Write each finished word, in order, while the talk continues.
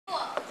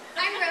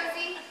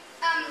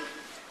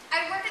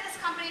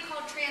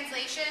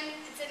Station.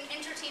 It's an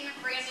entertainment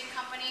branding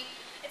company.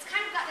 It's kind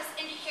of got this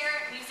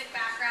inherent music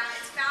background.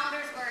 Its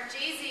founders were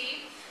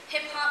Jay-Z,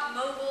 hip-hop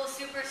mogul,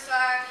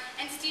 superstar,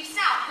 and Steve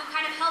Stout, who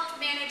kind of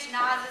helped manage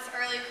Nas's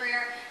early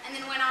career and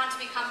then went on to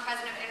become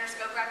president of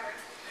Interscope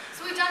Records.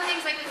 So we've done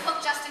things like we've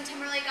hooked Justin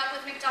Timberlake up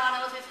with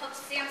McDonald's, we've hooked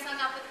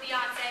Samsung up with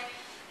Beyonce,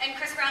 and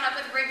Chris Brown up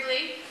with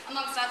Wrigley,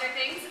 amongst other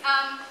things.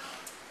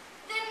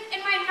 Then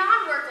in my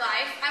non-work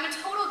life, I'm a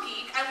total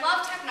geek. I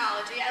love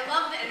technology. I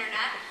love the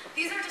internet.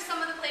 These are just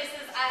some of the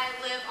places I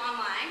live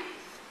online.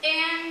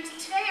 And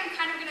today I'm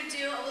kind of going to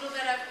do a little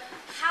bit of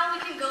how we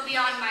can go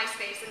beyond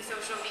MySpace and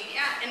social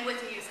media and with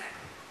music.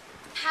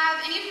 Have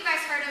any of you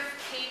guys heard of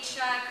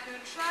Keisha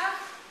Kutra?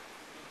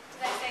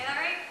 Did I say that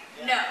right?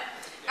 Yeah. No.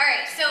 All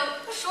right, so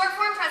short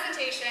form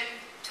presentation,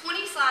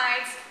 20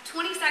 slides,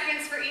 20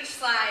 seconds for each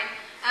slide,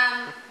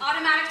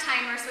 automatic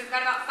timer, so we've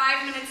got about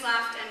 5 minutes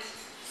left and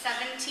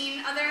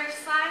 17 other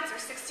slides or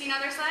 16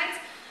 other slides.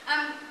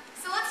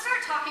 So let's start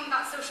talking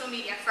about social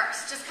media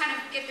first, just kind of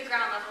get the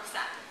ground level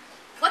set.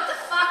 What the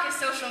fuck is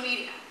social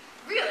media?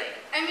 Really?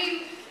 I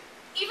mean,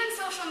 even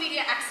social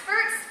media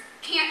experts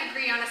can't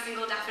agree on a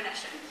single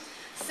definition.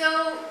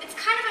 So it's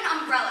kind of an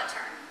umbrella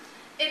term.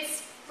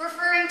 It's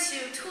referring to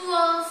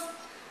tools,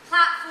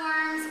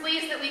 platforms,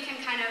 ways that we can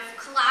kind of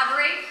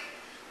collaborate,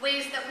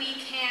 ways that we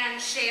can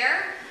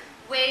share,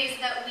 ways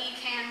that we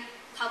can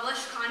publish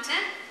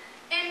content.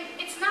 And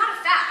it's not a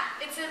fad.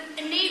 It's an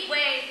innate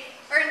way,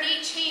 or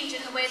innate change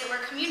in the way that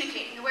we're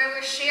communicating, the way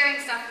we're sharing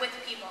stuff with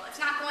people. It's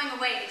not going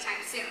away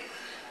anytime soon.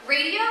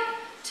 Radio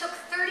took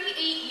 38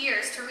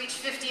 years to reach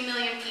 50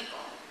 million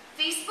people.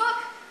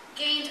 Facebook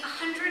gained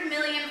 100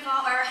 million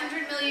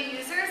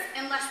users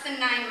in less than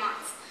 9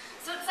 months.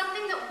 So it's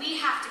something that we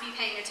have to be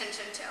paying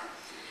attention to.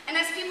 And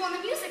as people in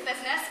the music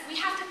business, we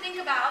have to think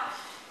about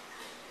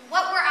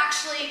what we're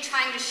actually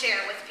trying to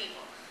share with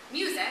people.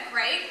 Music,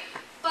 right?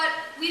 But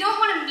we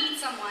don't want to meet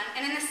someone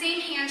and in the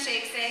same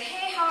handshake say,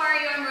 hey, how are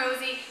you? I'm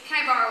Rosie.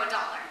 Can I borrow $1?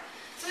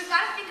 So we've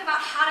got to think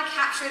about how to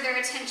capture their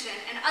attention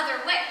in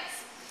other ways.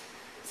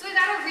 So we've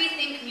got to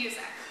rethink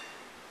music.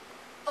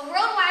 A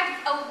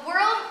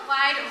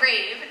worldwide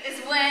rave is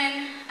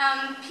when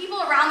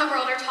people around the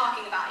world are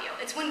talking about you.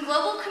 It's when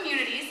global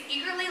communities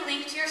eagerly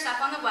link to your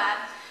stuff on the web.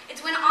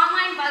 It's when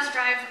online buzz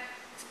drive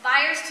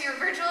buyers to your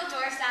virtual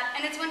doorstep.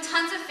 And it's when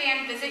tons of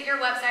fans visit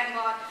your website and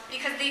blog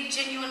because they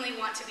genuinely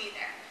want to be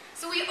there.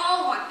 So we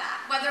all want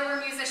that, whether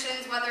we're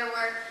musicians, whether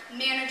we're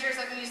managers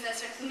of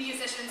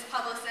musicians,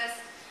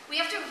 publicists.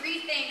 We have to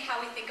rethink how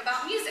we think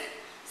about music.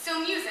 So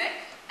music,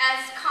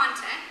 as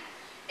content,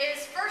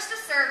 is first a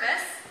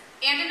service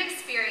and an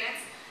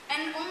experience,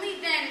 and only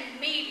then,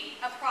 maybe,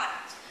 a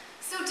product.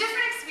 So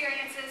different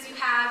experiences you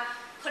have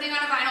putting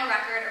on a vinyl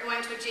record or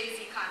going to a Jay-Z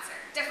concert.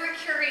 Different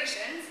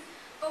curations,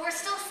 but we're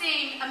still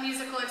seeing a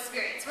musical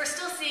experience. We're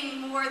still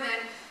seeing more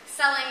than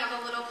selling of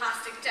a little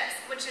plastic disc,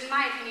 which in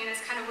my opinion is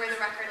kind of where the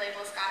record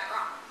labels got it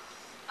wrong.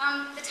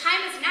 The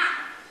time is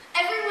now.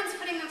 Everyone's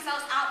putting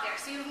themselves out there,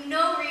 so you have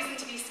no reason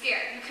to be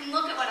scared. You can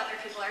look at what other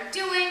people are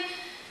doing.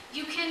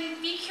 You can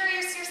be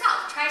curious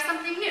yourself. Try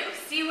something new.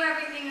 See where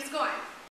everything is going.